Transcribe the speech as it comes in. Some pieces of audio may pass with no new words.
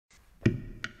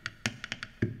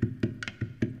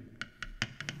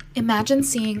Imagine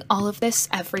seeing all of this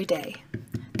every day.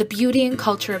 The beauty and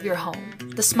culture of your home,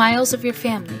 the smiles of your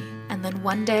family, and then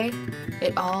one day,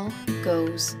 it all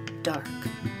goes dark.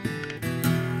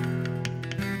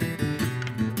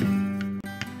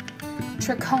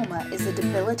 Trachoma is a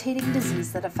debilitating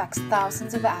disease that affects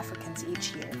thousands of Africans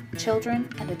each year, children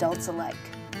and adults alike.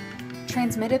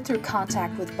 Transmitted through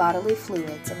contact with bodily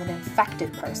fluids of an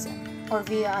infected person or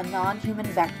via a non-human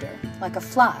vector, like a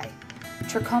fly,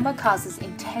 trachoma causes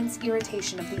intense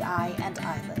irritation of the eye and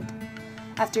eyelid.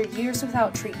 After years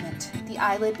without treatment, the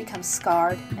eyelid becomes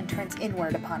scarred and turns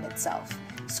inward upon itself,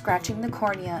 scratching the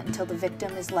cornea until the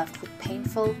victim is left with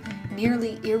painful,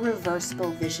 nearly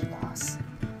irreversible vision loss.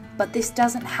 But this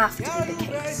doesn't have to be the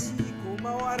case.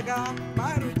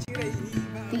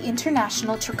 The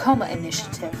International Trachoma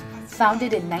Initiative,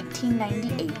 founded in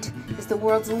 1998, is the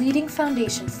world's leading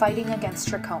foundation fighting against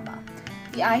trachoma.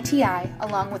 The ITI,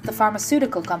 along with the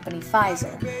pharmaceutical company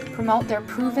Pfizer, promote their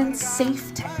proven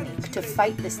safe technique to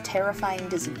fight this terrifying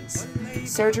disease: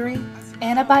 surgery,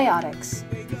 antibiotics,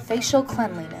 facial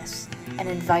cleanliness, and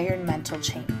environmental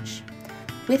change.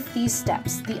 With these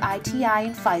steps, the ITI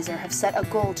and Pfizer have set a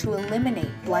goal to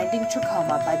eliminate blinding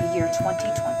trachoma by the year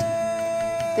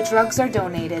 2020. The drugs are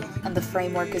donated and the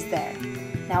framework is there.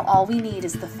 Now all we need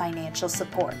is the financial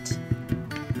support.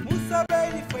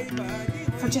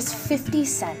 For just 50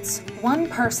 cents, one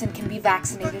person can be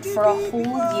vaccinated for a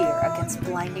whole year against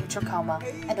blinding trachoma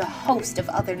and a host of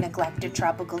other neglected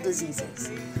tropical diseases.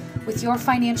 With your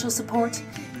financial support,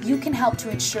 you can help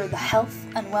to ensure the health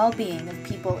and well-being of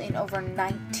people in over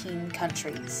 19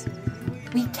 countries.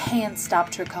 We can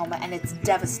stop trachoma and its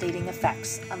devastating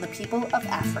effects on the people of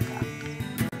Africa.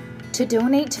 To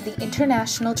donate to the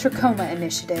International Trachoma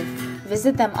Initiative,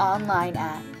 visit them online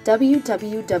at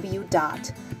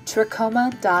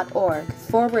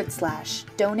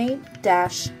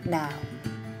www.trachoma.org/donate-now.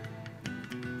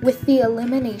 With the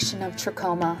elimination of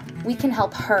trachoma, we can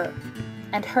help her,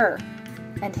 and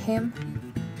him,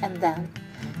 and them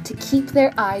to keep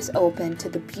their eyes open to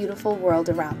the beautiful world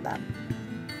around them.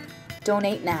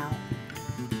 Donate now.